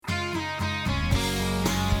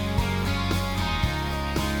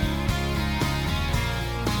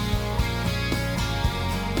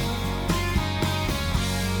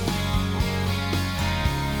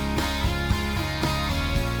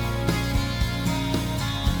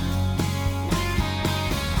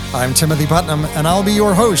I'm Timothy Putnam, and I'll be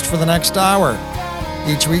your host for the next hour.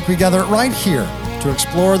 Each week we gather right here to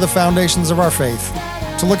explore the foundations of our faith,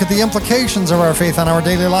 to look at the implications of our faith on our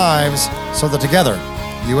daily lives, so that together,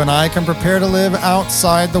 you and I can prepare to live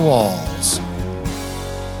outside the walls.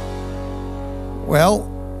 Well,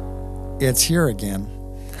 it's here again.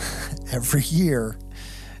 Every year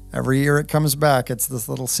it comes back. It's this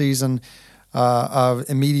little season of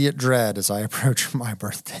immediate dread as I approach my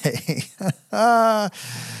birthday.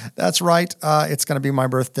 That's right. It's going to be my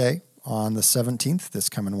birthday on the 17th, this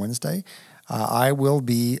coming Wednesday. I will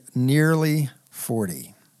be nearly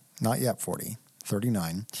 40. Not yet 40,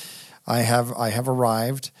 39. I have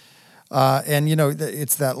arrived. And, you know,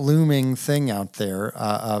 it's that looming thing out there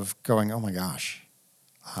of going, oh, my gosh,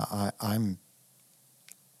 I'm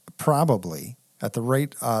probably, at the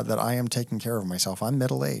rate that I am taking care of myself, I'm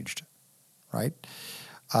middle-aged. Right?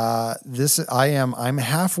 I'm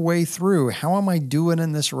halfway through. How am I doing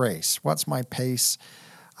in this race? What's my pace?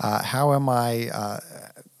 How am I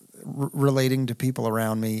relating to people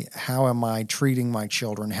around me? How am I treating my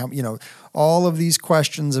children? All of these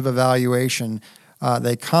questions of evaluation,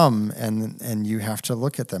 they come and you have to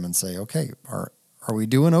look at them and say, okay, are we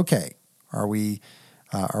doing okay? Are we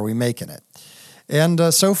making it?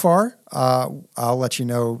 And so far, I'll let you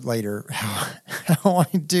know later how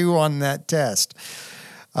I do on that test.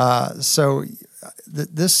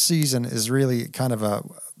 This season is really kind of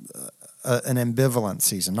an ambivalent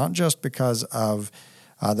season, not just because of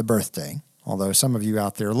the birthday, although some of you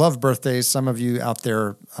out there love birthdays, some of you out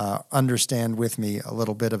there understand with me a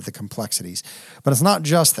little bit of the complexities. But it's not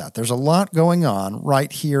just that. There's a lot going on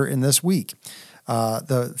right here in this week.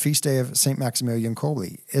 The feast day of St. Maximilian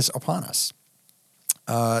Kolbe is upon us.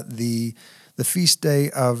 The feast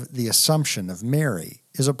day of the Assumption of Mary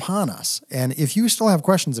is upon us. And if you still have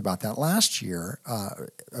questions about that, last year,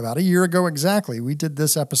 about a year ago exactly, we did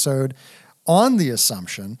this episode on the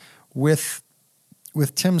Assumption with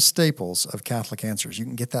Tim Staples of Catholic Answers. You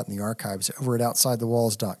can get that in the archives over at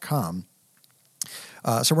OutsideTheWalls.com.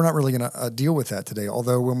 So we're not really going to deal with that today,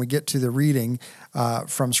 although when we get to the reading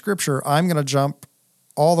from Scripture, I'm going to jump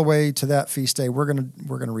all the way to that feast day. We're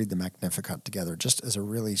gonna read the Magnificat together, just as a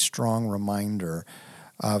really strong reminder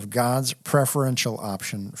of God's preferential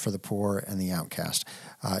option for the poor and the outcast.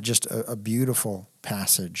 Just a beautiful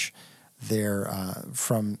passage there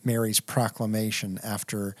from Mary's proclamation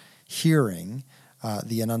after hearing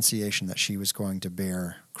the annunciation that she was going to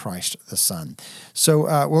bear Christ the Son.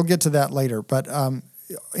 So we'll get to that later, but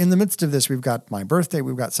in the midst of this, we've got my birthday,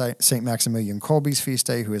 we've got St. Maximilian Kolbe's feast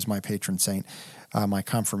day, who is my patron saint, my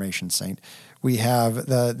confirmation saint. We have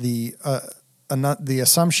the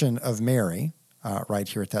Assumption of Mary right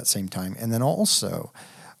here at that same time. And then also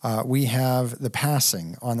we have the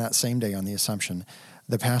passing on that same day on the Assumption,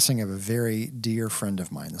 the passing of a very dear friend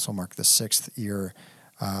of mine. This will mark the 6th year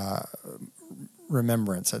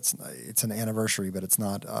remembrance. It's an anniversary, but it's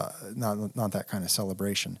not that kind of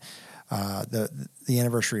celebration. The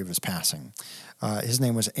anniversary of his passing. His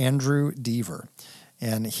name was Andrew Deaver.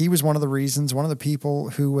 And he was one of the people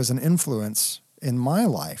who was an influence in my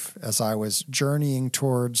life as I was journeying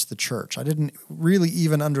towards the church. I didn't really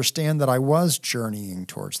even understand that I was journeying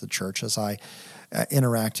towards the church as I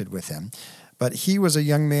interacted with him. But he was a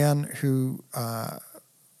young man who,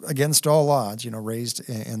 against all odds, raised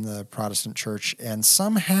in the Protestant church, and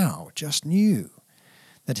somehow just knew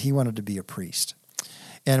that he wanted to be a priest.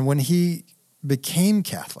 And when he became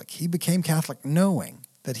Catholic knowing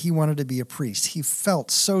that he wanted to be a priest. He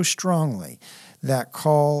felt so strongly that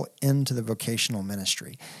call into the vocational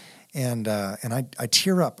ministry. And I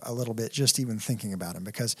tear up a little bit just even thinking about him,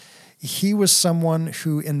 because he was someone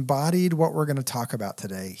who embodied what we're going to talk about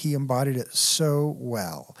today. He embodied it so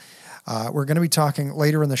well. We're going to be talking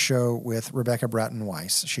later in the show with Rebecca Bratten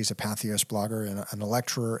Weiss. She's a Patheos blogger and a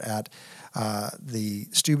lecturer at the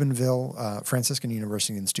Steubenville, Franciscan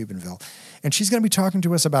University in Steubenville. And she's going to be talking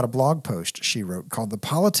to us about a blog post she wrote called The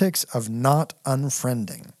Politics of Not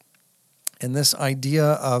Unfriending. And this idea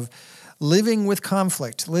of living with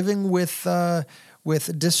conflict, living with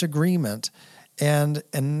disagreement, and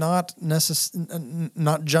not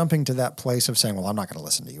jumping to that place of saying, well, I'm not going to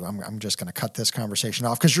listen to you. I'm just going to cut this conversation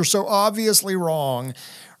off because you're so obviously wrong,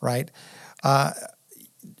 right?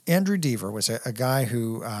 Andrew Deaver was a guy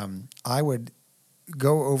who I would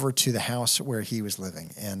go over to the house where he was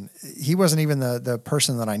living. And he wasn't even the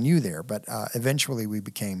person that I knew there, but eventually we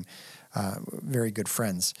became very good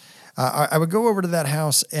friends. I would go over to that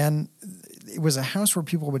house, and it was a house where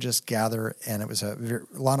people would just gather, and it was a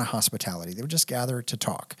lot of hospitality. They would just gather to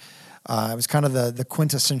talk. It was kind of the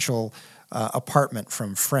quintessential apartment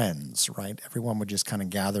from Friends, right? Everyone would just kind of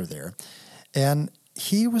gather there. And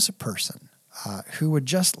he was a person who would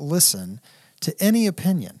just listen to any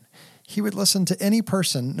opinion. He would listen to any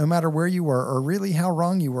person, no matter where you were, or really how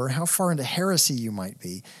wrong you were, how far into heresy you might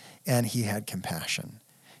be, and he had compassion.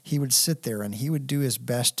 He would sit there and he would do his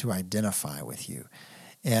best to identify with you.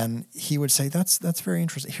 And he would say, that's very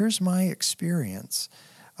interesting. Here's my experience.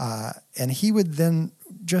 And he would then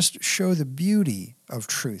just show the beauty of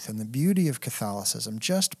truth and the beauty of Catholicism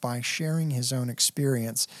just by sharing his own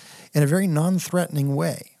experience in a very non-threatening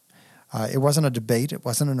way. It wasn't a debate. It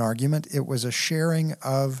wasn't an argument. It was a sharing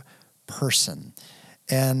of person.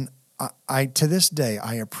 And I to this day,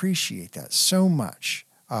 I appreciate that so much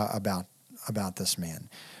about this man.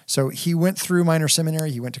 So he went through minor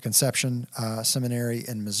seminary. He went to Conception Seminary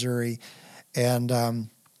in Missouri. And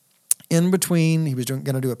in between, he was going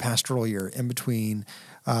to do a pastoral year in between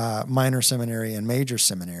minor seminary and major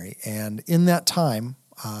seminary. And in that time,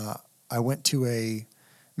 I went to a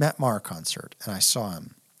Matt Maher concert, and I saw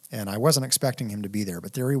him. And I wasn't expecting him to be there,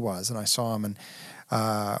 but there he was. And I saw him,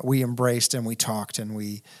 and we embraced and we talked and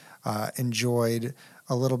we enjoyed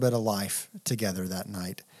a little bit of life together that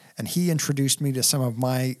night. And he introduced me to some of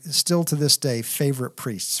my, still to this day, favorite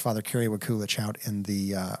priests, Father Kerry Wakulich out in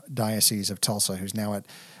the Diocese of Tulsa, who's now at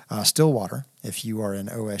Stillwater. If you are an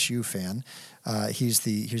OSU fan, he's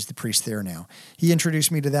the priest there now. He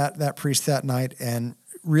introduced me to that priest that night and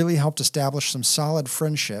really helped establish some solid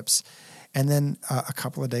friendships. And then a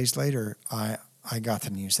couple of days later, I got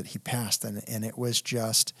the news that he passed, and it was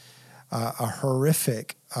just a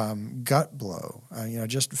horrific gut blow.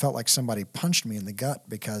 Just felt like somebody punched me in the gut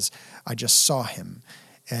because I just saw him.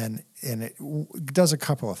 And it does a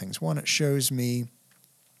couple of things. One, it shows me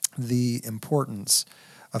the importance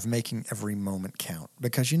of making every moment count,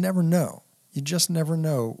 because you never know. You just never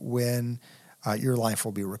know when your life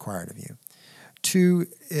will be required of you. Two,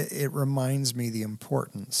 it reminds me the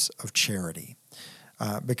importance of charity,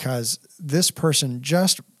 because this person,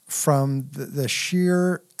 just from the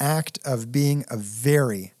sheer act of being a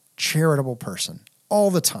very charitable person all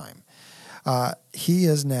the time, he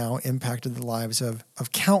has now impacted the lives of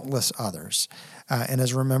countless others and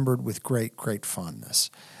is remembered with great, great fondness.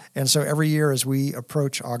 And so every year as we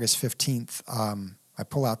approach August 15th, I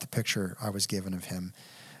pull out the picture I was given of him,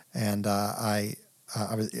 and I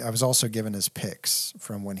was also given his pics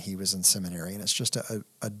from when he was in seminary, and it's just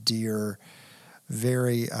a dear,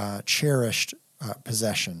 very cherished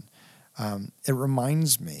possession. It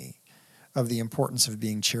reminds me of the importance of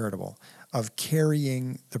being charitable, of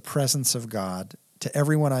carrying the presence of God to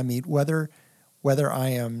everyone I meet, whether I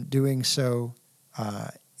am doing so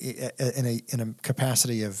in a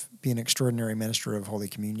capacity of being an extraordinary minister of Holy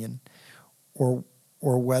Communion, or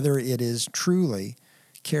whether it is truly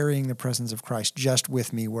carrying the presence of Christ just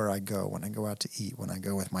with me where I go, when I go out to eat, when I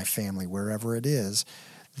go with my family, wherever it is,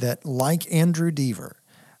 that like Andrew Deaver,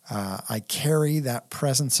 I carry that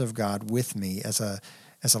presence of God with me as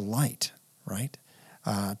a light, right?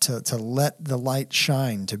 To let the light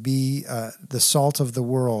shine, to be the salt of the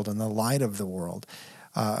world and the light of the world.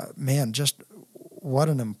 Just what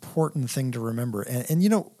an important thing to remember.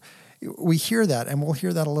 And we hear that, and we'll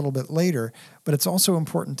hear that a little bit later, but it's also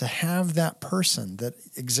important to have that person that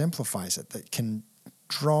exemplifies it, that can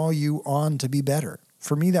draw you on to be better.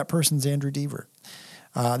 For me, that person's Andrew Deaver.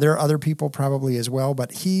 There are other people probably as well,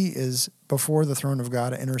 but he is before the throne of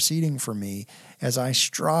God interceding for me as I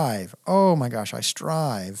strive. Oh my gosh, I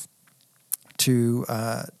strive to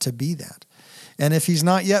be that. And if he's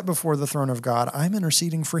not yet before the throne of God, I'm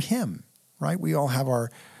interceding for him, right? We all have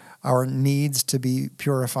our needs to be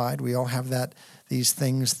purified. We all have these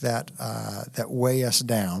things that weigh us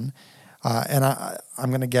down. And I'm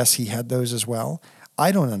going to guess he had those as well.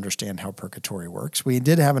 I don't understand how purgatory works. We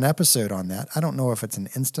did have an episode on that. I don't know if it's an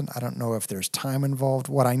instant. I don't know if there's time involved.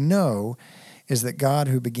 What I know is that God,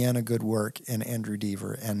 who began a good work in Andrew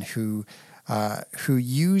Deaver and who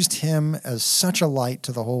used him as such a light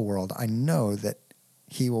to the whole world, I know that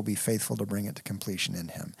he will be faithful to bring it to completion in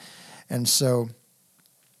him. And so,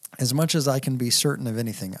 as much as I can be certain of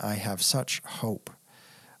anything, I have such hope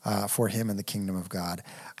for him in the kingdom of God.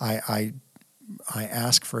 I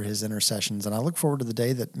ask for his intercessions, and I look forward to the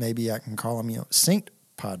day that maybe I can call him, Saint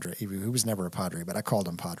Padre, who was never a padre, but I called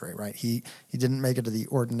him Padre, right? He didn't make it to the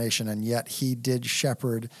ordination, and yet he did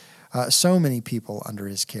shepherd so many people under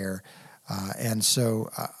his care. And so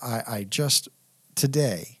I just,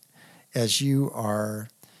 today, as you're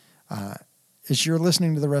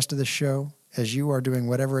listening to the rest of the show, as you are doing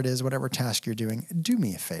whatever it is, whatever task you're doing, do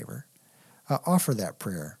me a favor. Offer that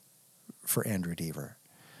prayer for Andrew Deaver.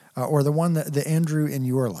 Or the Andrew in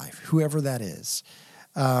your life, whoever that is.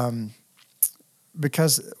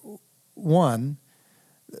 Because, one,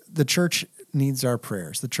 the church needs our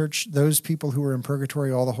prayers. The church, those people who are in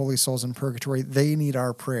purgatory, all the holy souls in purgatory, they need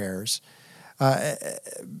our prayers.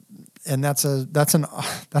 And that's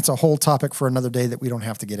a whole topic for another day that we don't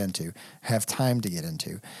have to get into, have time to get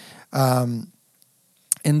into. And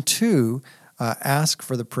two, ask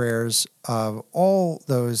for the prayers of all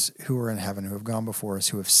those who are in heaven, who have gone before us,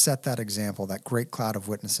 who have set that example, that great cloud of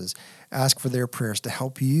witnesses. Ask for their prayers to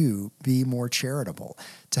help you be more charitable,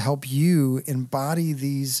 to help you embody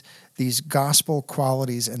these gospel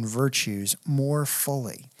qualities and virtues more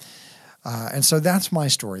fully. And so that's my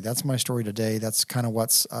story. That's my story today. That's kind of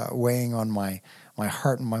what's weighing on my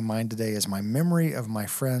heart and my mind today, is my memory of my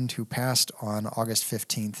friend who passed on August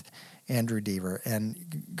 15th, Andrew Deaver.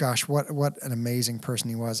 And gosh, what an amazing person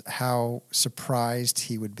he was. How surprised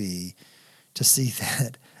he would be to see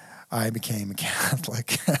that I became a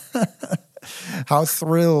Catholic. How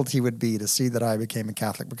thrilled he would be to see that I became a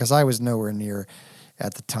Catholic, because I was nowhere near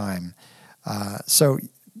at the time. So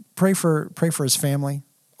pray for his family.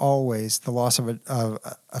 Always, the loss of a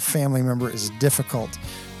family member is difficult.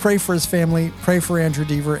 Pray for his family, pray for Andrew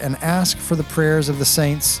Deaver, and ask for the prayers of the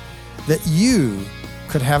saints that you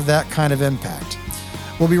could have that kind of impact.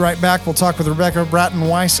 We'll be right back. We'll talk with Rebecca Bratten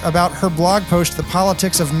Weiss about her blog post, The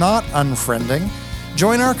Politics of Not Unfriending.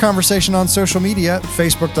 Join our conversation on social media,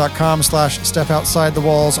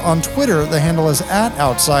 facebook.com/StepOutsideTheWalls. On Twitter, the handle is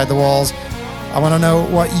 @OutsideTheWalls. I want to know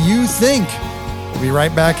what you think. We'll be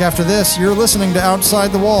right back after this. You're listening to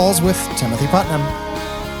Outside the Walls with Timothy Putnam.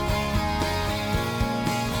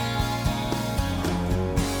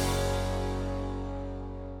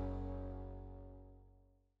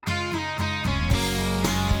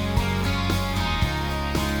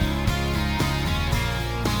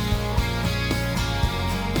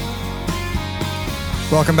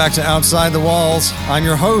 Welcome back to Outside the Walls. I'm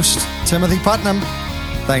your host, Timothy Putnam.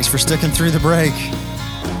 Thanks for sticking through the break.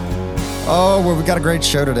 Oh, well, we've got a great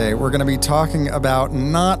show today. We're going to be talking about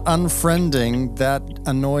not unfriending that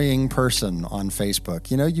annoying person on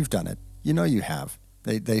Facebook. You know you've done it. You know you have.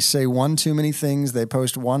 They say one too many things. They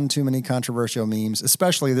post one too many controversial memes,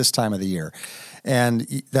 especially this time of the year. And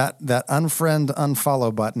that unfriend,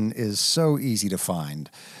 unfollow button is so easy to find.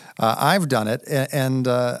 I've done it, and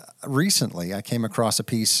recently I came across a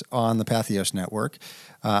piece on the Patheos Network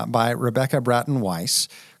by Rebecca Bratten Weiss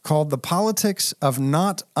called The Politics of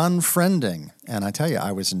Not Unfriending. And I tell you,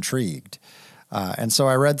 I was intrigued. And so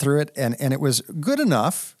I read through it, and it was good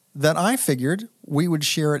enough that I figured we would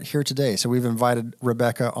share it here today. So we've invited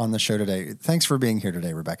Rebecca on the show today. Thanks for being here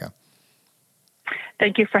today, Rebecca.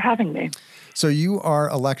 Thank you for having me. So you are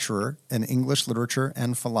a lecturer in English literature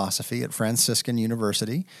and philosophy at Franciscan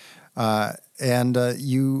University. When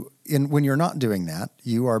you're not doing that,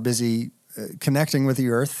 you are busy connecting with the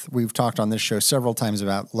earth. We've talked on this show several times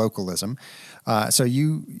about localism. So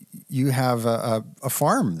you have a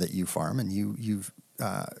farm that you farm, and you've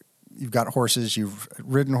got horses. You've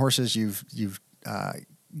ridden horses. You've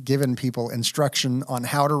given people instruction on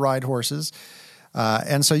how to ride horses,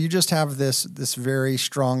 and so you just have this very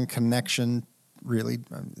strong connection. Really,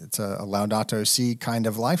 it's a Laudato Si kind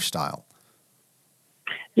of lifestyle.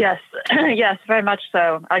 Yes, yes, very much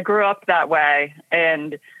so. I grew up that way,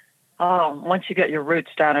 and once you get your roots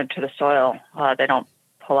down into the soil, they don't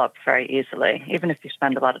pull up very easily, even if you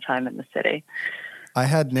spend a lot of time in the city. I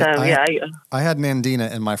had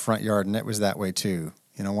Nandina in my front yard, and it was that way too.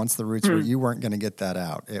 You know, once the roots were, you weren't going to get that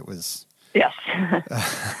out. It was. Yes.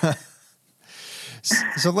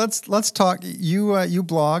 So let's talk. You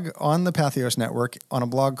blog on the Patheos Network on a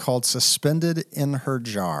blog called Suspended in Her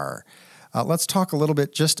Jar. Let's talk a little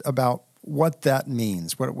bit just about what that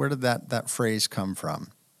means. Where did that phrase come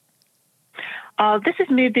from? This is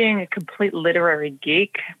me being a complete literary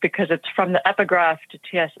geek, because it's from the epigraph to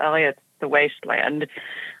T.S. Eliot's The Wasteland,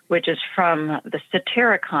 which is from the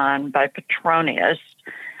Satyricon by Petronius.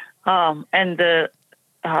 And the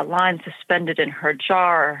line "suspended in her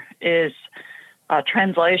jar" is a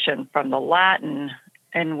translation from the Latin,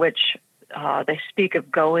 in which they speak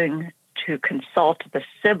of going to consult the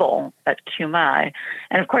Sibyl at Cumae.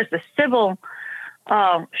 And of course, the Sibyl,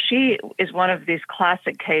 she is one of these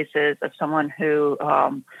classic cases of someone who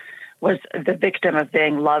was the victim of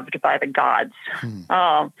being loved by the gods,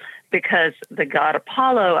 because the god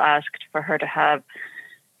Apollo asked for her to have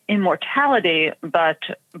immortality, but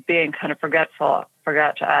being kind of forgetful,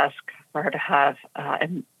 forgot to ask for her to have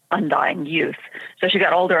undying youth. So she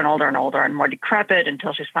got older and older and older and more decrepit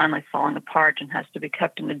until she's finally falling apart and has to be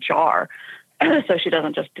kept in a jar so she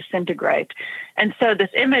doesn't just disintegrate. And so this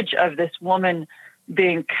image of this woman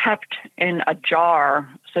being kept in a jar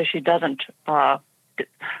so she doesn't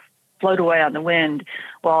float away on the wind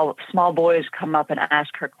while small boys come up and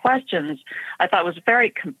ask her questions, I thought was very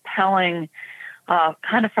compelling,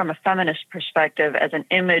 kind of from a feminist perspective, as an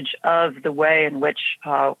image of the way in which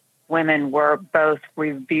women were both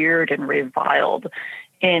revered and reviled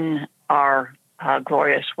in our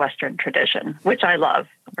glorious Western tradition, which I love,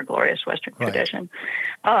 our glorious Western tradition.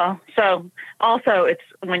 So also, it's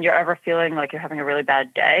when you're ever feeling like you're having a really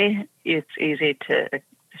bad day, it's easy to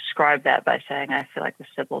describe that by saying, I feel like the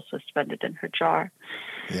Sybil suspended in her jar.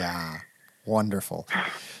 Yeah, wonderful.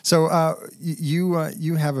 So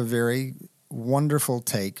you have a very wonderful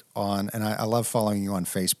take on, and I love following you on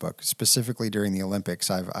Facebook, specifically during the Olympics.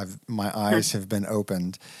 My eyes have been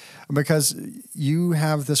opened because you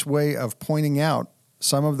have this way of pointing out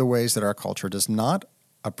some of the ways that our culture does not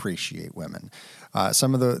appreciate women.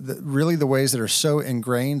 Some of the ways that are so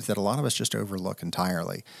ingrained that a lot of us just overlook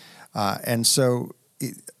entirely. And so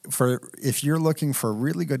if you're looking for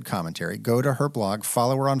really good commentary, go to her blog,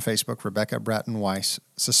 follow her on Facebook, Rebecca Bratten Weiss,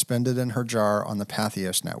 Suspended in Her Jar on the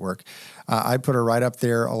Pathos Network. I put her right up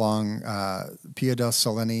there along Pia del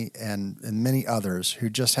Solini and many others who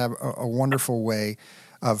just have a wonderful way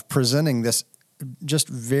of presenting this just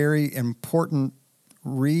very important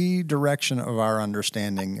redirection of our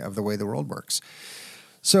understanding of the way the world works.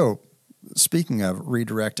 So, speaking of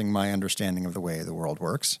redirecting my understanding of the way the world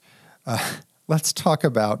works, let's talk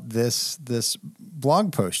about this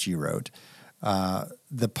blog post you wrote,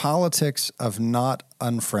 The Politics of Not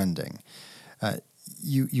Unfriending.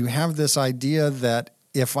 You have this idea that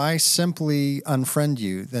if I simply unfriend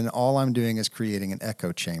you, then all I'm doing is creating an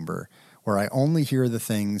echo chamber where I only hear the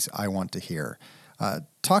things I want to hear.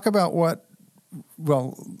 Talk about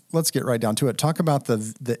let's get right down to it. Talk about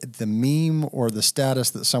the meme or the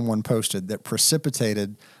status that someone posted that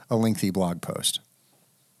precipitated a lengthy blog post.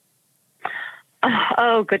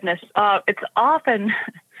 Oh, goodness. It's often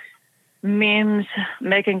memes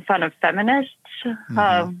making fun of feminists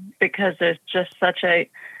because there's just such a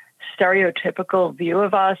stereotypical view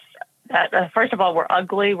of us that, first of all, we're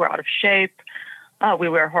ugly, we're out of shape, we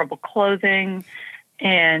wear horrible clothing,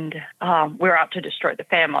 and we're out to destroy the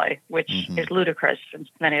family, which is ludicrous since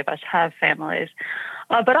many of us have families.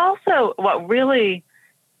 But also what really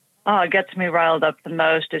gets me riled up the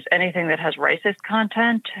most is anything that has racist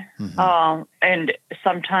content. And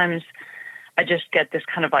sometimes I just get this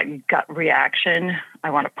kind of like gut reaction.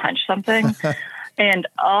 I want to punch something. And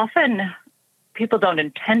often people don't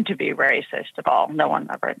intend to be racist at all. No one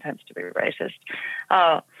ever intends to be racist.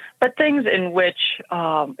 But things in which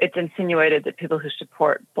it's insinuated that people who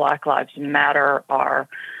support Black Lives Matter are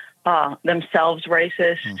themselves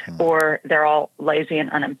racist or they're all lazy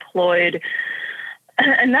and unemployed.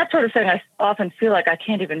 And that sort of thing, I often feel like I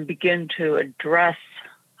can't even begin to address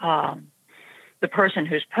the person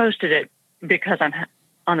who's posted it because I'm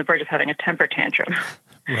on the verge of having a temper tantrum.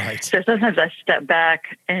 Right. So sometimes I step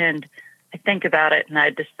back and I think about it and I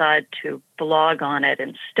decide to blog on it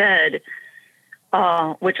instead,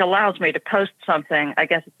 which allows me to post something. I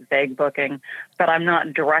guess it's vague booking, but I'm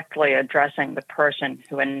not directly addressing the person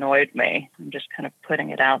who annoyed me. I'm just kind of putting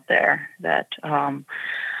it out there that a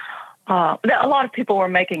lot of people were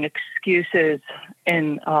making excuses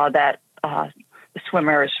in the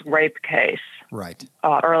swimmer's rape case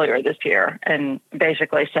earlier this year, and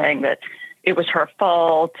basically saying that it was her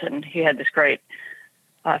fault and he had this great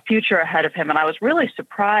future ahead of him. And I was really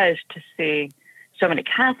surprised to see so many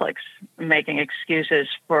Catholics making excuses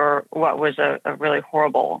for what was a really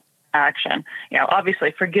horrible action. You know,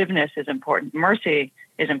 obviously forgiveness is important, mercy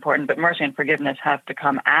is important, but mercy and forgiveness have to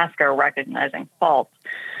come after recognizing fault.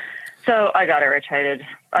 So I got irritated.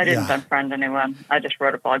 I didn't unfriend anyone. I just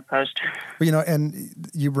wrote a blog post. Well, you know, and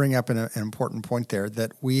you bring up an important point there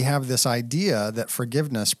that we have this idea that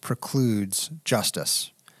forgiveness precludes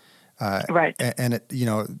justice. Right. And it, you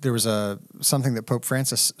know, there was something that Pope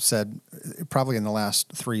Francis said probably in the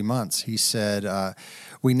last 3 months. He said,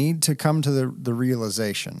 we need to come to the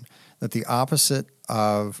realization that the opposite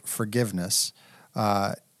of forgiveness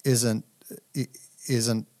isn't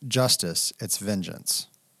justice, it's vengeance.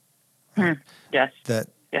 Yes. That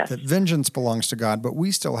vengeance belongs to God, but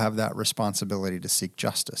we still have that responsibility to seek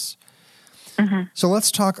justice. So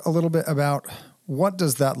let's talk a little bit about what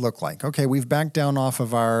does that look like? Okay, we've backed down off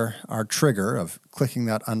of our trigger of clicking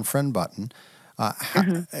that unfriend button.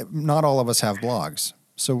 Not all of us have blogs.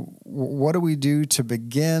 So what do we do to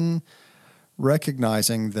begin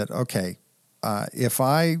recognizing that, okay, if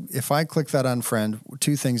I click that unfriend,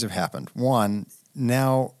 two things have happened. One,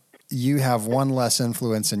 now you have one less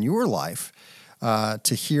influence in your life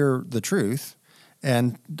to hear the truth,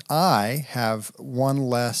 and I have one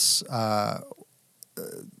less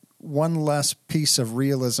one less piece of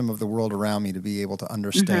realism of the world around me to be able to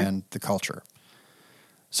understand the culture.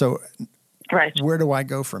 So right. Where do I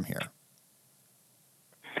go from here?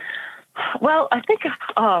 Well, I think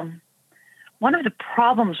one of the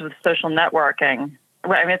problems with social networking,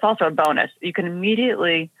 it's also a bonus. You can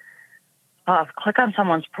immediately click on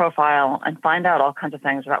someone's profile and find out all kinds of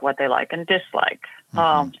things about what they like and dislike.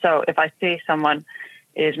 So if I see someone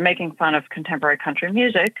is making fun of contemporary country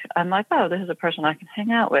music, I'm like, oh, this is a person I can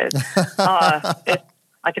hang out with. If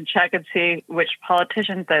I can check and see which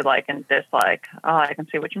politicians they like and dislike. I can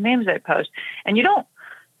see which memes they post. And you don't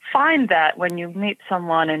find that when you meet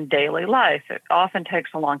someone in daily life. It often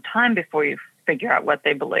takes a long time before you figure out what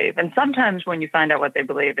they believe. And sometimes when you find out what they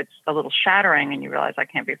believe, it's a little shattering and you realize I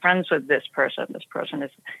can't be friends with this person. This person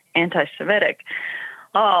is anti-Semitic.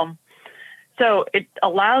 So it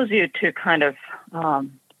allows you to kind of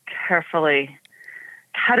carefully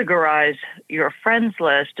categorize your friends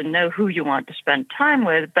list and know who you want to spend time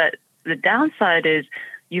with. But the downside is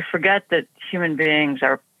you forget that human beings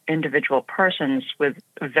are individual persons with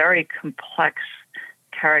very complex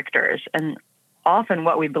characters. And often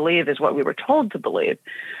what we believe is what we were told to believe.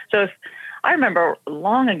 So if I remember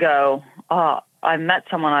long ago, I met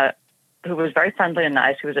someone who was very friendly and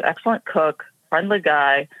nice. He was an excellent cook, friendly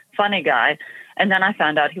guy, funny guy. And then I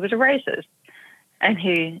found out he was a racist.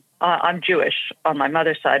 And I'm Jewish on my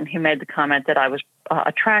mother's side, and he made the comment that I was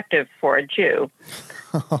attractive for a Jew.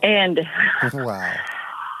 And wow,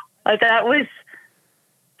 that was,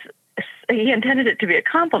 he intended it to be a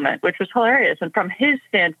compliment, which was hilarious. And from his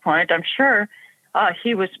standpoint, I'm sure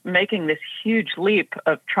he was making this huge leap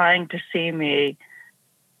of trying to see me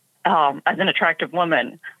as an attractive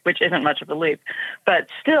woman, which isn't much of a leap. But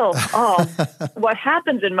still, what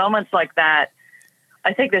happens in moments like that,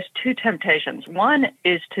 I think there's two temptations. One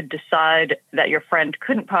is to decide that your friend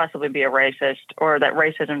couldn't possibly be a racist or that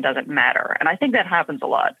racism doesn't matter. And I think that happens a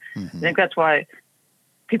lot. I think that's why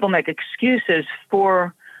people make excuses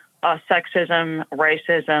for sexism,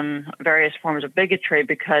 racism, various forms of bigotry,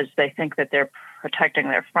 because they think that they're protecting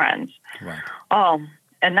their friends. Right.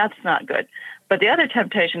 And that's not good. But the other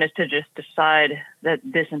temptation is to just decide that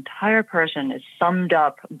this entire person is summed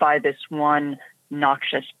up by this one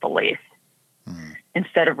noxious belief,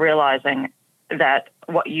 instead of realizing that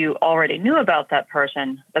what you already knew about that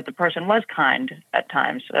person, that the person was kind at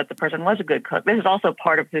times, that the person was a good cook. This is also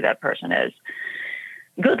part of who that person is.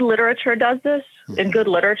 Good literature does this. In good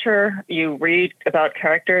literature, you read about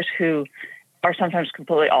characters who are sometimes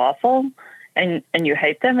completely awful, and you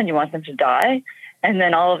hate them and you want them to die. And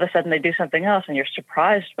then all of a sudden they do something else and you're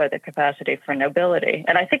surprised by the capacity for nobility.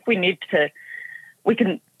 And I think we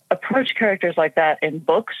can approach characters like that in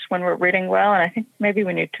books when we're reading well. And I think maybe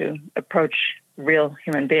we need to approach real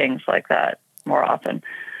human beings like that more often.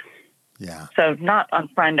 Yeah. So not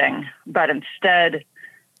unfriending, but instead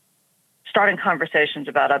starting conversations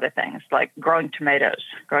about other things like growing tomatoes.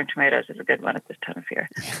 Growing tomatoes is a good one at this time of year.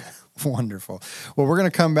 Wonderful. Well, we're going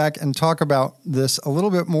to come back and talk about this a little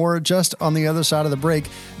bit more just on the other side of the break.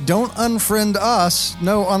 Don't unfriend us.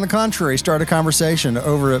 No, on the contrary, start a conversation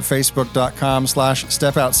over at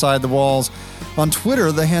facebook.com/stepoutsideTheWalls. On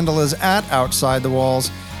Twitter, the handle is @OutsideTheWalls.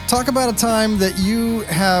 Talk about a time that you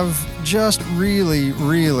have just really,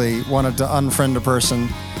 really wanted to unfriend a person.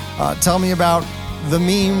 Tell me about the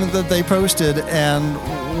meme that they posted and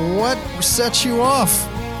what sets you off.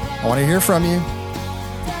 I want to hear from you.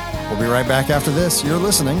 We'll be right back after this. You're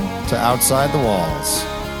listening to Outside the Walls.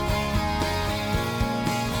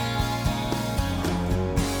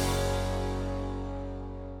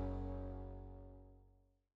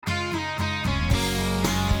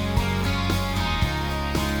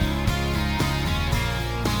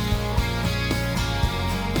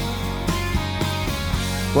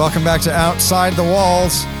 Welcome back to Outside the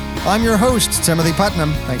Walls. I'm your host, Timothy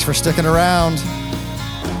Putnam. Thanks for sticking around.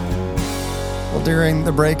 Well, during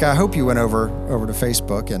the break, I hope you went over to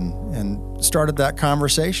Facebook and started that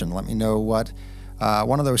conversation. Let me know what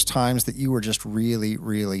one of those times that you were just really,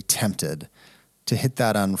 really tempted to hit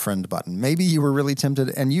that unfriend button. Maybe you were really tempted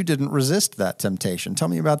and you didn't resist that temptation. Tell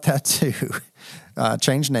me about that too.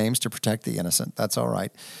 Change names to protect the innocent. That's all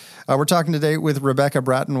right. We're talking today with Rebecca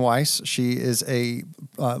Bratten Weiss. She is a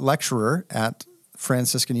lecturer at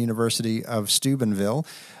Franciscan University of Steubenville,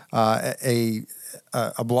 a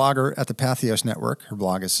blogger at the Pathos Network. Her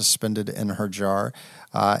blog is suspended in her jar,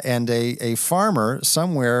 and a farmer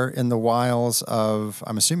somewhere in the wilds of,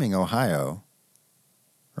 I'm assuming, Ohio,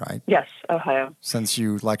 right? Yes, Ohio. Since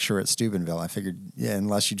you lecture at Steubenville, I figured, yeah,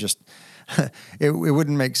 unless you just, it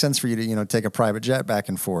wouldn't make sense for you to, take a private jet back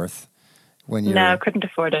and forth. No, couldn't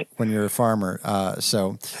afford it. When you're a farmer.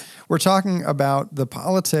 So We're talking about the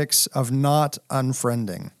politics of not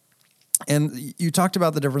unfriending. And you talked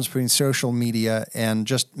about the difference between social media and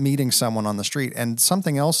just meeting someone on the street. And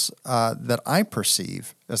something else that I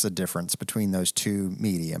perceive as a difference between those two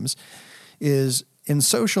mediums is in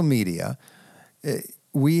social media,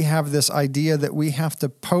 we have this idea that we have to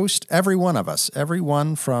post, every one of us,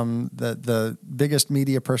 everyone from the biggest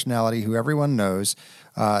media personality who everyone knows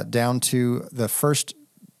down to the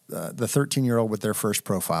 13-year-old with their first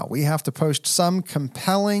profile. We have to post some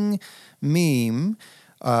compelling meme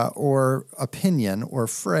or opinion or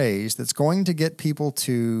phrase that's going to get people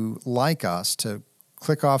to like us, to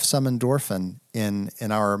click off some endorphin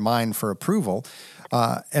in our mind for approval.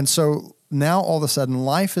 And so now all of a sudden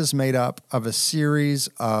life is made up of a series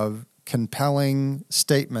of compelling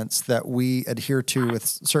statements that we adhere to with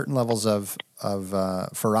certain levels of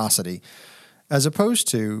ferocity, as opposed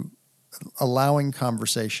to allowing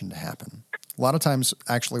conversation to happen. A lot of times,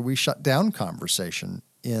 actually, we shut down conversation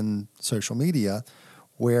in social media,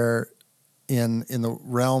 where in the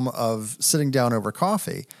realm of sitting down over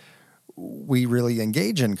coffee, we really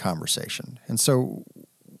engage in conversation. And so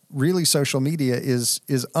really social media is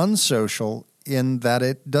unsocial in that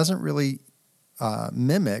it doesn't really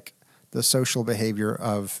mimic the social behavior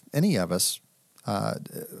of any of us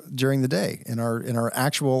during the day in our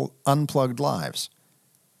actual unplugged lives.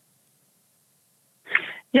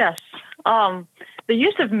 Yes. The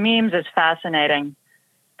use of memes is fascinating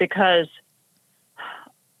because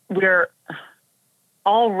we're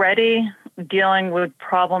already dealing with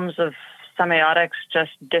problems of semiotics,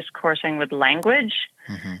 just discoursing with language,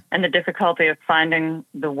 and the difficulty of finding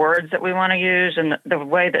the words that we want to use, and the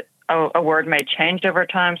way that a word may change over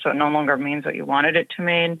time, so it no longer means what you wanted it to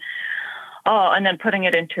mean. Oh, and then putting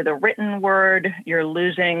it into the written word, you're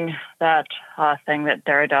losing that thing that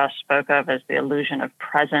Derrida spoke of as the illusion of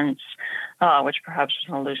presence, which perhaps is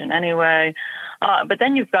an illusion anyway. But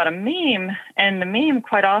then you've got a meme, and the meme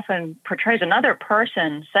quite often portrays another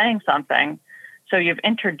person saying something. So you've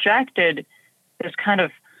interjected this kind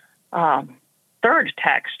of third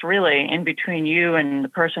text, really, in between you and the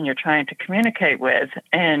person you're trying to communicate with,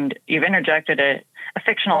 and you've interjected a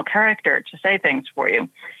fictional character to say things for you.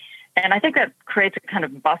 And I think that creates a kind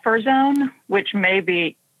of buffer zone, which may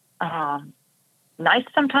be nice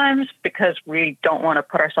sometimes because we don't want to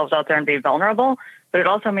put ourselves out there and be vulnerable, but it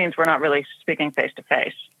also means we're not really speaking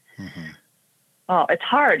face-to-face. It's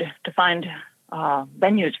hard to find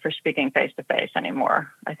venues for speaking face-to-face anymore.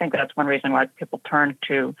 I think that's one reason why people turn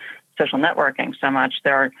to social networking so much.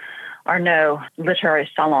 There are no literary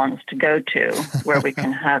salons to go to where we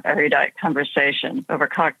can have erudite conversation over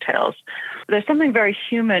cocktails. There's something very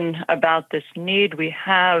human about this need we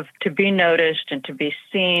have to be noticed and to be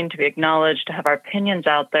seen, to be acknowledged, to have our opinions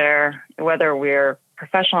out there, whether we're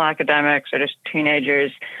professional academics or just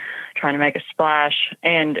teenagers trying to make a splash.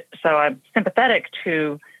 And so I'm sympathetic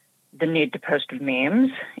to the need to post memes,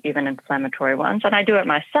 even inflammatory ones. And I do it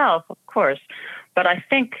myself, of course. But I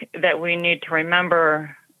think that we need to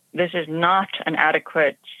remember this is not an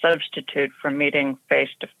adequate substitute for meeting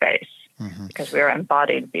face-to-face because we are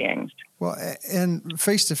embodied beings. Well, and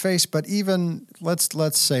face-to-face, but even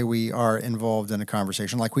let's say we are involved in a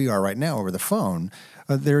conversation like we are right now over the phone,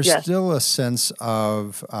 there's still a sense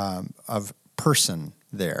of person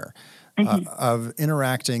there, of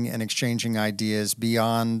interacting and exchanging ideas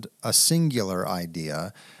beyond a singular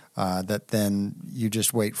idea that then you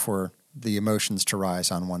just wait for the emotions to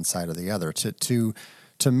rise on one side or the other, to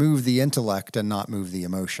move the intellect and not move the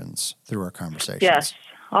emotions through our conversations. Yes.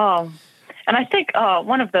 And I think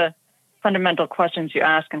one of the fundamental questions you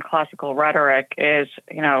ask in classical rhetoric is,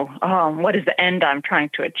 what is the end I'm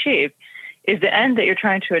trying to achieve? Is the end that you're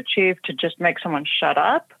trying to achieve to just make someone shut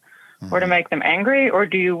up or to make them angry? Or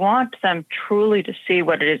do you want them truly to see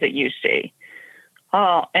what it is that you see?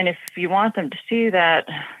 And if you want them to see that,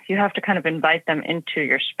 you have to kind of invite them into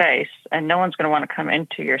your space, and no one's going to want to come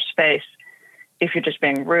into your space if you're just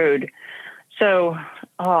being rude. So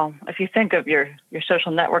if you think of your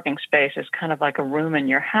social networking space as kind of like a room in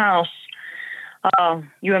your house,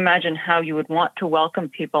 you imagine how you would want to welcome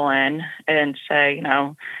people in and say,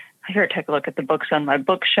 here, take a look at the books on my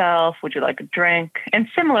bookshelf. Would you like a drink? And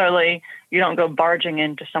similarly, you don't go barging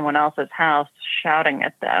into someone else's house shouting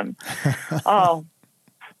at them.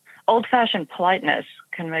 Old-fashioned politeness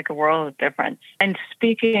can make a world of difference. And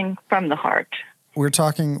speaking from the heart. We're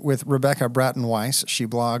talking with Rebecca Bratten Weiss. She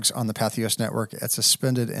blogs on the Pathos Network at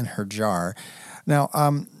Suspended in Her Jar. Now,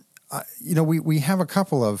 we have a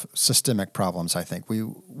couple of systemic problems, I think.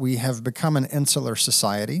 We have become an insular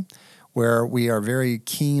society where we are very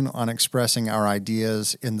keen on expressing our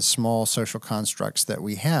ideas in the small social constructs that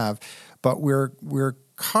we have, but we're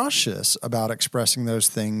cautious about expressing those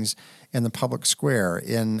things in the public square,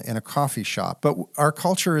 in a coffee shop. But our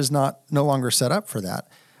culture is no longer set up for that.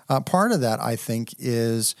 Part of that, I think,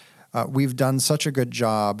 is we've done such a good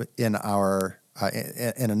job in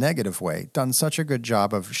a negative way, done such a good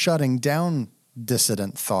job of shutting down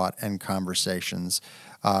dissident thought and conversations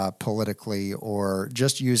politically, or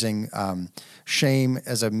just using shame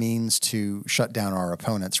as a means to shut down our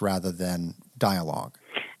opponents rather than dialogue.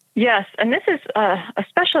 Yes, and this is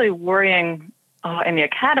especially worrying in the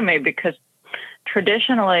academy, because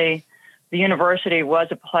traditionally the university was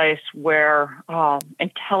a place where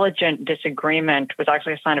intelligent disagreement was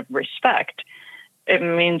actually a sign of respect. It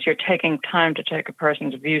means you're taking time to take a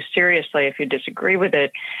person's view seriously if you disagree with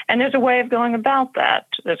it. And there's a way of going about that.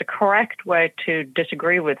 There's a correct way to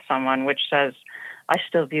disagree with someone, which says, I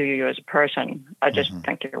still view you as a person. I just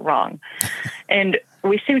think you're wrong. And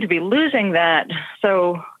we seem to be losing that.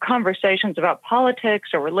 So conversations about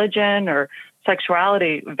politics or religion or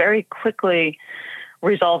sexuality very quickly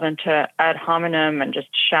resolve into ad hominem and just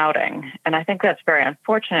shouting. And I think that's very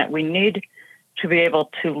unfortunate. We need to be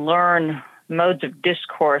able to learn modes of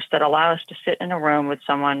discourse that allow us to sit in a room with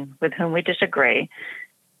someone with whom we disagree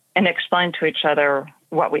and explain to each other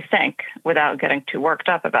what we think without getting too worked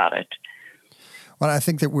up about it. Well, I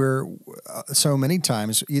think that we're so many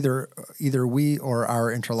times, either we or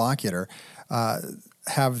our interlocutor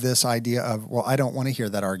have this idea of, well, I don't want to hear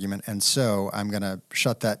that argument, and so I'm going to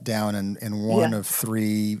shut that down in one of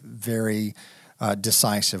three very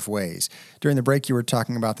decisive ways. During the break, you were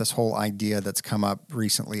talking about this whole idea that's come up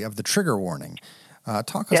recently of the trigger warning.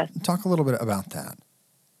 Talk a little bit about that.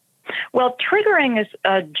 Well, triggering is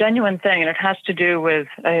a genuine thing, and it has to do with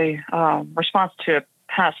a response to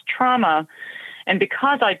past trauma. And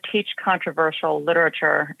because I teach controversial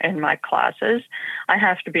literature in my classes, I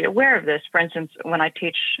have to be aware of this. For instance, when I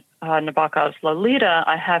teach Nabokov's Lolita,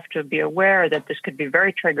 I have to be aware that this could be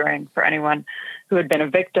very triggering for anyone who had been a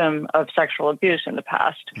victim of sexual abuse in the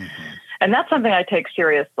past. Mm-hmm. And that's something I take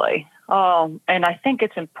seriously. And I think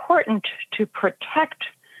it's important to protect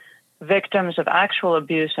victims of actual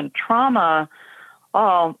abuse and trauma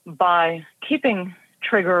by keeping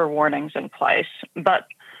trigger warnings in place. But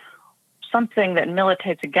something that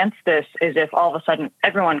militates against this is if all of a sudden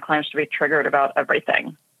everyone claims to be triggered about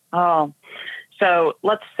everything. So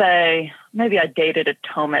let's say maybe I dated a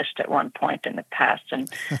Thomist at one point in the past, and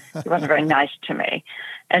he wasn't very nice to me.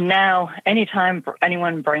 And now anytime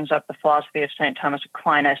anyone brings up the philosophy of St. Thomas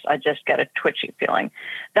Aquinas, I just get a twitchy feeling.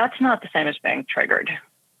 That's not the same as being triggered.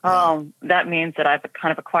 That means that I've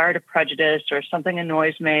kind of acquired a prejudice, or something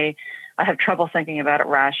annoys me. I have trouble thinking about it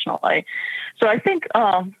rationally. So I think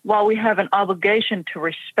while we have an obligation to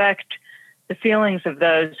respect the feelings of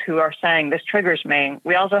those who are saying this triggers me,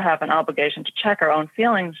 we also have an obligation to check our own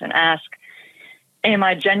feelings and ask, am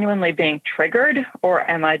I genuinely being triggered, or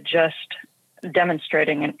am I just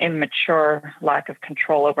demonstrating an immature lack of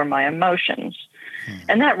control over my emotions?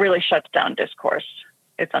 And that really shuts down discourse.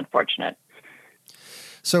 It's unfortunate.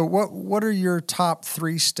 So what are your top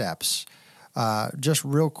 3 steps, just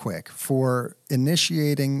real quick, for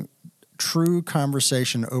initiating true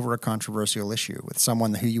conversation over a controversial issue with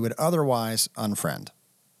someone who you would otherwise unfriend?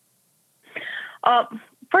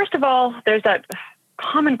 First of all, there's that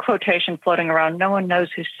common quotation floating around. No one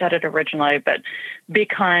knows who said it originally, but be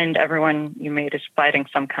kind. Everyone you meet is fighting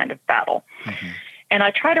some kind of battle. Mm-hmm. And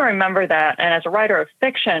I try to remember that. And as a writer of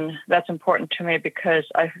fiction, that's important to me, because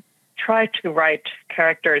I try to write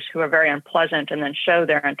characters who are very unpleasant and then show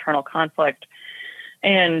their internal conflict.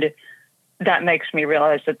 And that makes me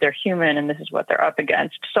realize that they're human and this is what they're up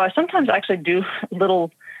against. So I sometimes actually do little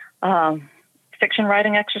fiction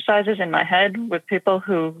writing exercises in my head with people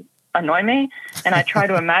who annoy me. And I try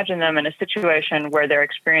to imagine them in a situation where they're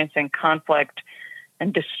experiencing conflict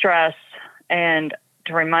and distress, and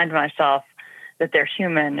to remind myself that they're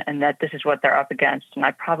human and that this is what they're up against. And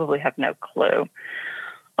I probably have no clue.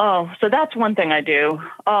 So that's one thing I do.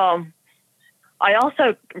 I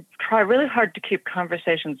also try really hard to keep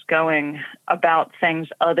conversations going about things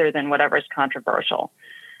other than whatever is controversial,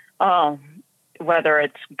 whether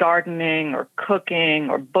it's gardening or cooking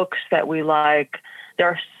or books that we like. There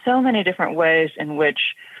are so many different ways in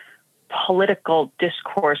which political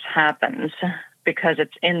discourse happens because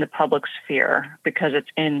it's in the public sphere, because it's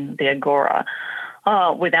in the agora,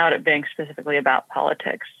 without it being specifically about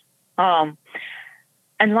politics.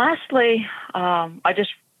 And lastly, I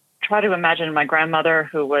just try to imagine my grandmother,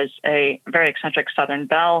 who was a very eccentric Southern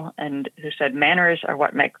belle and who said manners are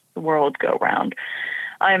what makes the world go round.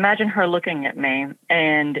 I imagine her looking at me,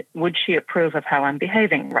 and would she approve of how I'm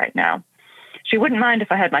behaving right now? She wouldn't mind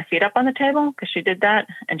if I had my feet up on the table, because she did that,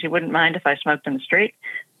 and she wouldn't mind if I smoked in the street,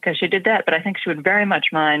 because she did that. But I think she would very much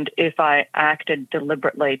mind if I acted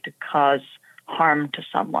deliberately to cause harm to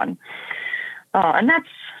someone. And that's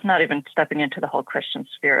not even stepping into the whole Christian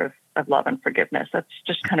sphere of love and forgiveness. That's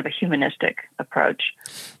just kind of a humanistic approach.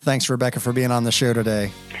 Thanks, Rebecca, for being on the show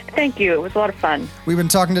today. Thank you. It was a lot of fun. We've been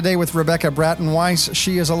talking today with Rebecca Bratten Weiss.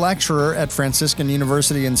 She is a lecturer at Franciscan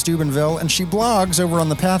University in Steubenville, and she blogs over on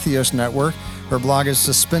the Patheos Network. Her blog is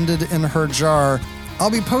Suspended in Her Jar. I'll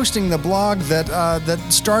be posting the blog that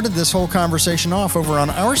started this whole conversation off over on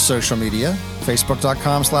our social media,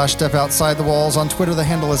 facebook.com/stepoutside-the-walls. On Twitter, the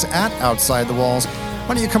handle is @OutsideTheWalls.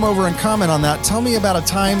 Why don't you come over and comment on that? Tell me about a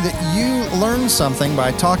time that you learned something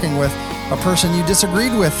by talking with a person you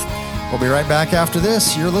disagreed with. We'll be right back after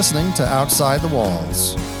this. You're listening to Outside the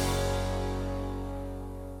Walls.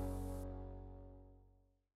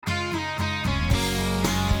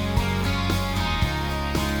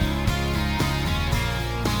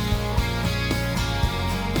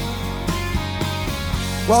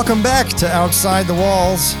 Welcome back to Outside the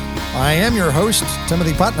Walls. I am your host,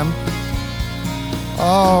 Timothy Putnam.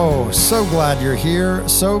 Oh, so glad you're here.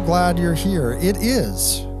 So glad you're here. It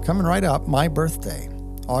is coming right up, my birthday,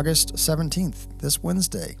 August 17th, this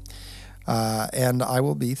Wednesday. And I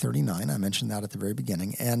will be 39. I mentioned that at the very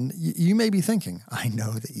beginning. And you may be thinking, I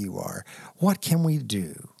know that you are, what can we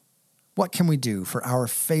do? What can we do for our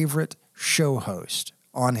favorite show host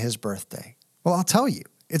on his birthday? Well, I'll tell you.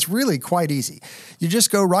 It's really quite easy. You just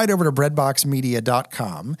go right over to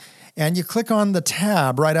breadboxmedia.com and you click on the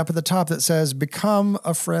tab right up at the top that says Become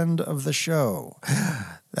a Friend of the Show.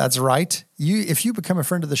 That's right. If you become a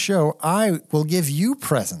friend of the show, I will give you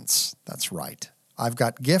presents. That's right. I've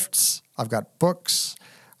got gifts. I've got books.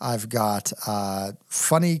 I've got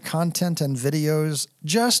funny content and videos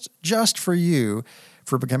just for you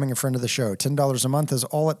for becoming a friend of the show. $10 a month is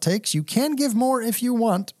all it takes. You can give more if you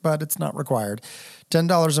want, but it's not required.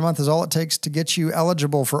 $10 a month is all it takes to get you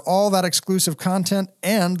eligible for all that exclusive content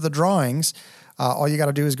and the drawings. All you got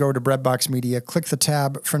to do is go to Breadbox Media, click the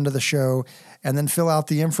tab, Friend of the Show, and then fill out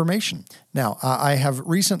the information. Now, I have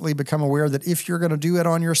recently become aware that if you're going to do it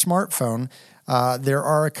on your smartphone, there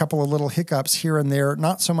are a couple of little hiccups here and there,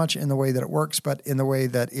 not so much in the way that it works, but in the way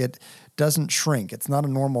that it doesn't shrink. It's not a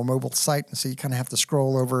normal mobile site, and so you kind of have to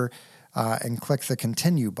scroll over and click the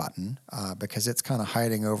continue button because it's kind of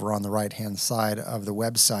hiding over on the right-hand side of the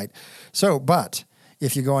website. So, but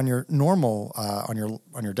if you go on your normal,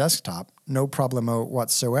 on your desktop, no problemo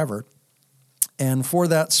whatsoever. And for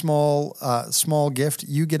that small gift,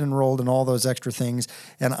 you get enrolled in all those extra things,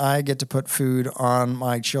 and I get to put food on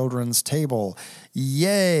my children's table.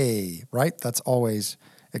 Yay! Right? That's always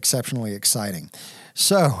exceptionally exciting.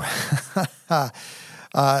 So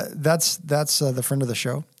that's the Friend of the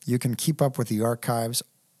Show. You can keep up with the archives,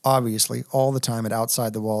 obviously, all the time at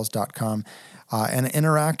OutsideTheWalls.com and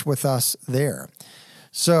interact with us there.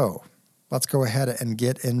 So let's go ahead and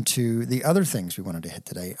get into the other things we wanted to hit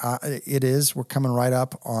today. We're coming right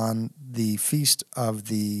up on the Feast of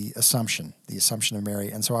the Assumption of Mary.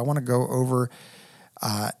 And so I want to go over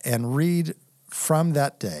and read from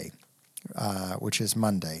that day, which is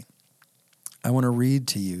Monday. I want to read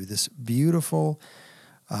to you this beautiful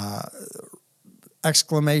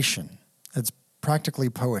exclamation. It's practically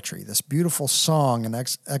poetry, this beautiful song and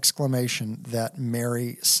exclamation that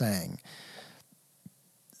Mary sang.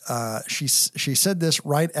 She said this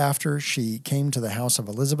right after she came to the house of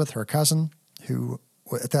Elizabeth, her cousin, who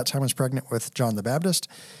at that time was pregnant with John the Baptist.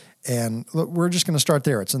 And look, we're just going to start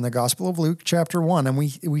there. It's in the Gospel of Luke, chapter 1, and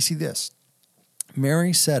we see this.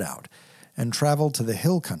 Mary set out and traveled to the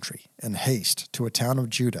hill country in haste to a town of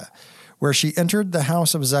Judah, where she entered the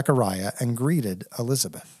house of Zechariah and greeted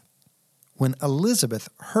Elizabeth. When Elizabeth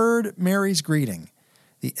heard Mary's greeting,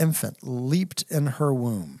 the infant leaped in her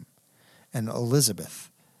womb, and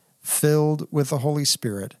Elizabeth, filled with the Holy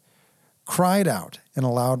Spirit, cried out in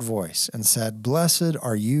a loud voice and said, "Blessed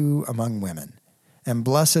are you among women, and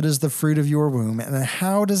blessed is the fruit of your womb. And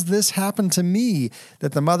how does this happen to me,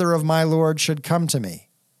 that the mother of my Lord should come to me?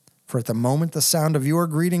 For at the moment the sound of your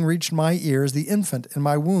greeting reached my ears, the infant in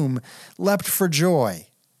my womb leapt for joy.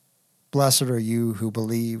 Blessed are you who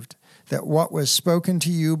believed that what was spoken to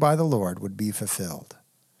you by the Lord would be fulfilled."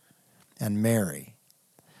 And Mary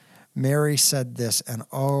said this, and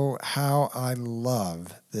oh, how I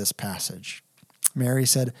love this passage. Mary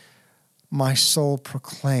said, "My soul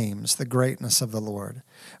proclaims the greatness of the Lord.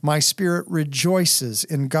 My spirit rejoices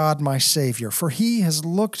in God my Savior, for he has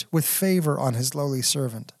looked with favor on his lowly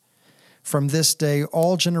servant. From this day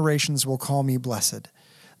all generations will call me blessed.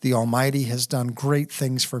 The Almighty has done great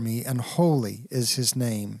things for me, and holy is his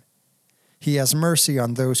name. He has mercy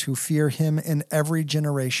on those who fear him in every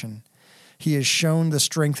generation. He has shown the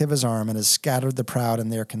strength of his arm and has scattered the proud in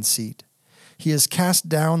their conceit. He has cast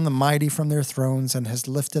down the mighty from their thrones and has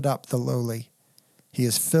lifted up the lowly. He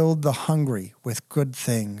has filled the hungry with good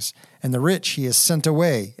things, and the rich he has sent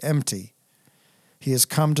away empty. He has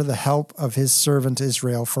come to the help of his servant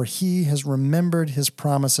Israel, for he has remembered his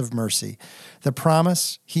promise of mercy, the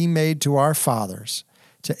promise he made to our fathers,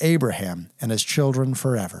 to Abraham and his children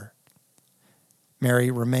forever.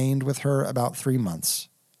 Mary remained with her about 3 months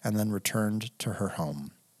and then returned to her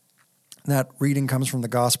home. That reading comes from the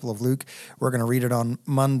Gospel of Luke. We're going to read it on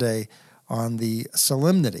Monday on the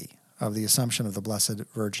solemnity of the Assumption of the Blessed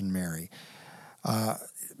Virgin Mary. I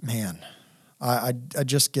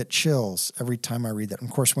just get chills every time I read that. And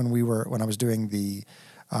of course, when I was doing the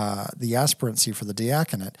aspirancy for the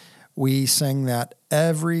diaconate, we sang that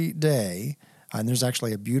every day. And there's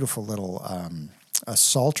actually a beautiful little a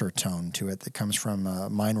psalter tone to it that comes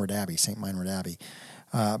from Mineward Abbey, St. Mineward Abbey.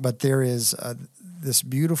 But there is this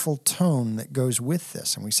beautiful tone that goes with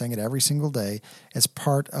this, and we sang it every single day as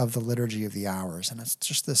part of the Liturgy of the Hours. And it's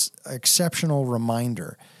just this exceptional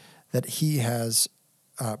reminder that he has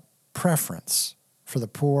preference for the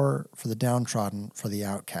poor, for the downtrodden, for the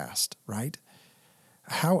outcast, right?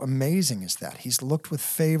 How amazing is that? He's looked with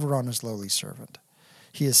favor on his lowly servant.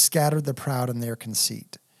 He has scattered the proud in their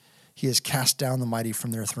conceit. He has cast down the mighty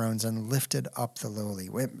from their thrones and lifted up the lowly.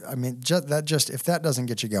 I mean, if that doesn't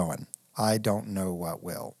get you going, I don't know what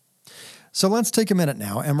will. So let's take a minute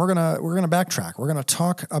now, and we're gonna backtrack. We're gonna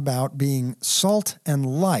talk about being salt and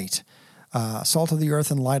light, salt of the earth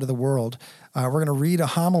and light of the world. We're going to read a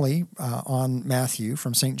homily on Matthew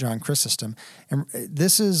from St. John Chrysostom. And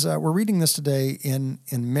this is we're reading this today in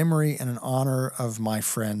memory and in honor of my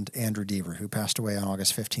friend Andrew Deaver, who passed away on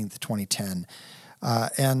August 15th, 2010.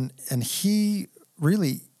 And he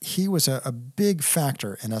was a big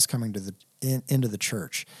factor in us coming to into the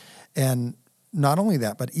church. And not only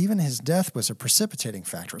that, but even his death was a precipitating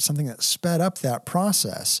factor. It's something that sped up that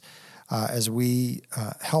process as we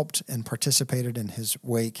helped and participated in his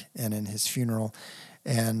wake and in his funeral,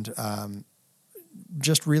 and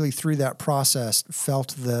just really through that process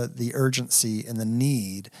felt the urgency and the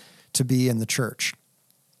need to be in the church.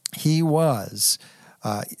 He was,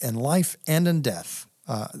 in life and in death,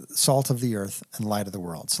 salt of the earth and light of the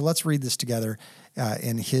world. So let's read this together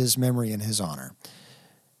in his memory and his honor.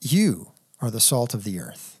 You are the salt of the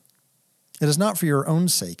earth. It is not for your own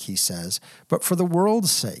sake, he says, but for the world's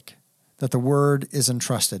sake, that the word is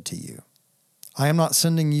entrusted to you. I am not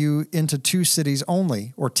sending you into 2 cities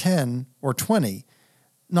only, or 10, or 20,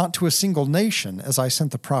 not to a single nation, as I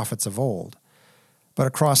sent the prophets of old, but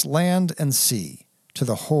across land and sea, to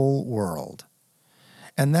the whole world.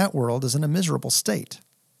 And that world is in a miserable state.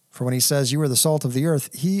 For when he says, you are the salt of the earth,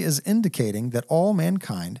 he is indicating that all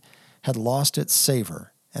mankind had lost its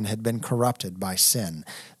savor and had been corrupted by sin.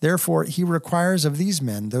 Therefore, he requires of these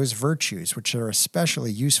men those virtues which are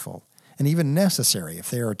especially useful, and even necessary if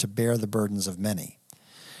they are to bear the burdens of many.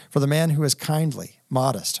 For the man who is kindly,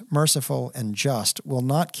 modest, merciful, and just will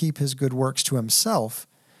not keep his good works to himself,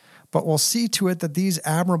 but will see to it that these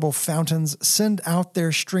admirable fountains send out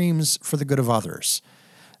their streams for the good of others.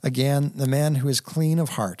 Again, the man who is clean of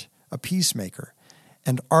heart, a peacemaker,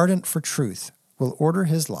 and ardent for truth will order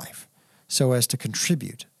his life so as to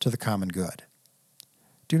contribute to the common good.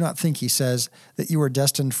 Do not think, he says, that you are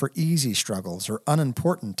destined for easy struggles or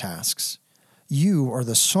unimportant tasks. You are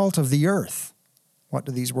the salt of the earth. What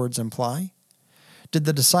do these words imply? Did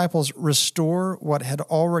the disciples restore what had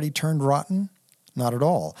already turned rotten? Not at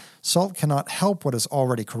all. Salt cannot help what is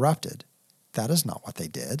already corrupted. That is not what they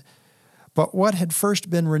did. But what had first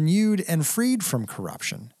been renewed and freed from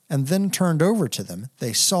corruption, and then turned over to them,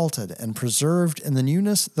 they salted and preserved in the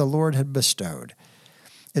newness the Lord had bestowed.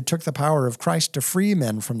 It took the power of Christ to free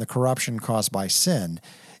men from the corruption caused by sin.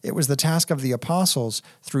 It was the task of the apostles,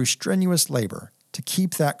 through strenuous labor, to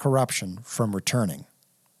keep that corruption from returning.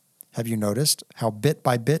 Have you noticed how bit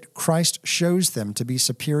by bit Christ shows them to be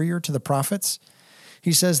superior to the prophets?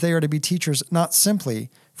 He says they are to be teachers not simply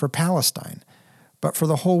for Palestine, but for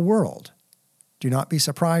the whole world. Do not be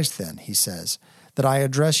surprised then, he says, that I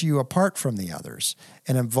address you apart from the others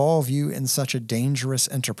and involve you in such a dangerous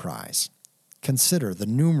enterprise. Consider the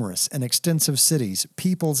numerous and extensive cities,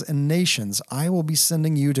 peoples, and nations I will be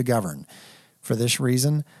sending you to govern. For this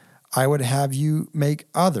reason, I would have you make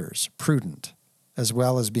others prudent, as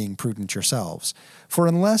well as being prudent yourselves. For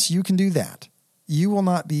unless you can do that, you will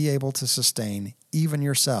not be able to sustain even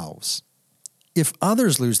yourselves. If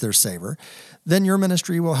others lose their savor, then your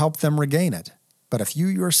ministry will help them regain it. But if you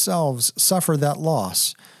yourselves suffer that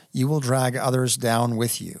loss, you will drag others down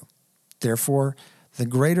with you. Therefore, the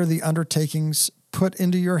greater the undertakings put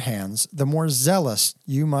into your hands, the more zealous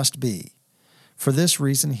you must be. For this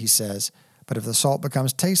reason, he says, but if the salt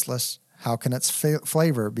becomes tasteless, how can its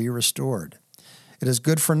flavor be restored? It is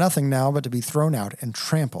good for nothing now but to be thrown out and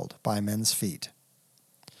trampled by men's feet.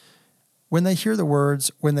 When they hear the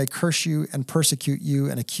words, when they curse you and persecute you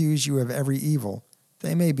and accuse you of every evil,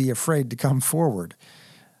 they may be afraid to come forward.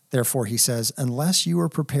 Therefore, he says, unless you are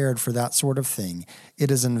prepared for that sort of thing,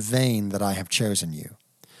 it is in vain that I have chosen you.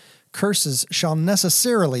 Curses shall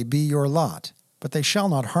necessarily be your lot, but they shall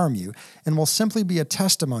not harm you, and will simply be a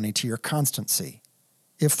testimony to your constancy.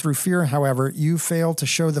 If through fear, however, you fail to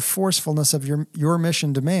show the forcefulness of your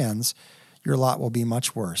mission demands, your lot will be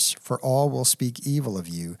much worse, for all will speak evil of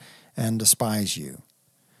you and despise you.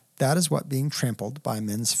 That is what being trampled by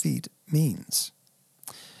men's feet means.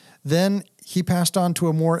 Then he passed on to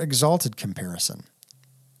a more exalted comparison.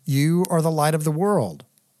 You are the light of the world.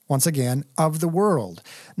 Once again, of the world,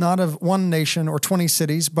 not of one nation or 20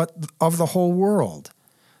 cities, but of the whole world.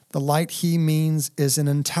 The light he means is an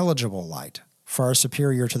intelligible light, far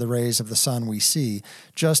superior to the rays of the sun we see,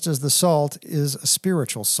 just as the salt is a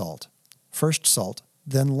spiritual salt. First salt,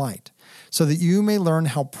 then light, so that you may learn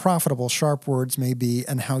how profitable sharp words may be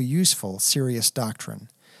and how useful serious doctrine.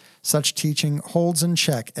 Such teaching holds in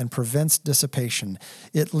check and prevents dissipation.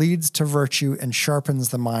 It leads to virtue and sharpens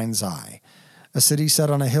the mind's eye. A city set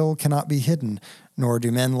on a hill cannot be hidden, nor do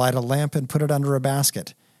men light a lamp and put it under a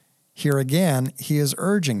basket. Here again, he is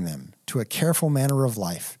urging them to a careful manner of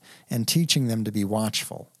life and teaching them to be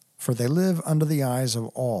watchful, for they live under the eyes of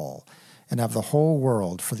all and have the whole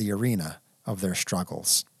world for the arena of their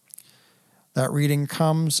struggles. That reading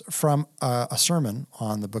comes from a sermon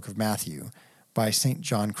on the book of Matthew by St.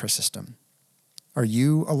 John Chrysostom. Are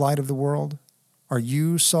you a light of the world? Are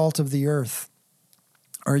you salt of the earth?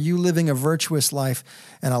 Are you living a virtuous life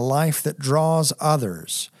and a life that draws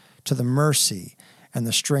others to the mercy and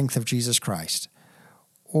the strength of Jesus Christ?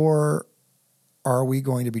 Or are we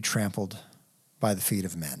going to be trampled by the feet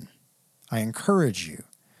of men? I encourage you,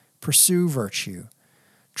 pursue virtue,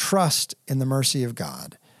 trust in the mercy of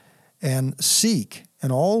God, and seek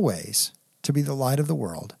in all ways to be the light of the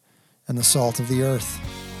world and the salt of the earth.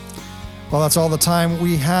 Well, that's all the time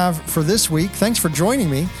we have for this week. Thanks for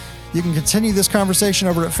joining me. You can continue this conversation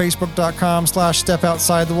over at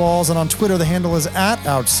facebook.com/stepoutside-the-walls, and on Twitter, the handle is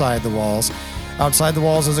 @OutsideTheWalls. Outside the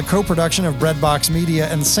Walls is a co-production of Breadbox Media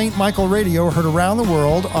and St. Michael Radio, heard around the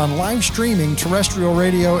world on live streaming, terrestrial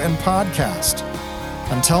radio, and podcast.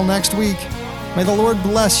 Until next week, may the Lord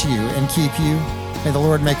bless you and keep you. May the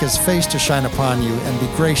Lord make his face to shine upon you and be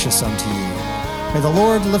gracious unto you. May the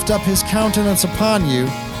Lord lift up his countenance upon you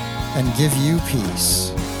and give you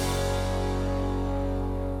peace.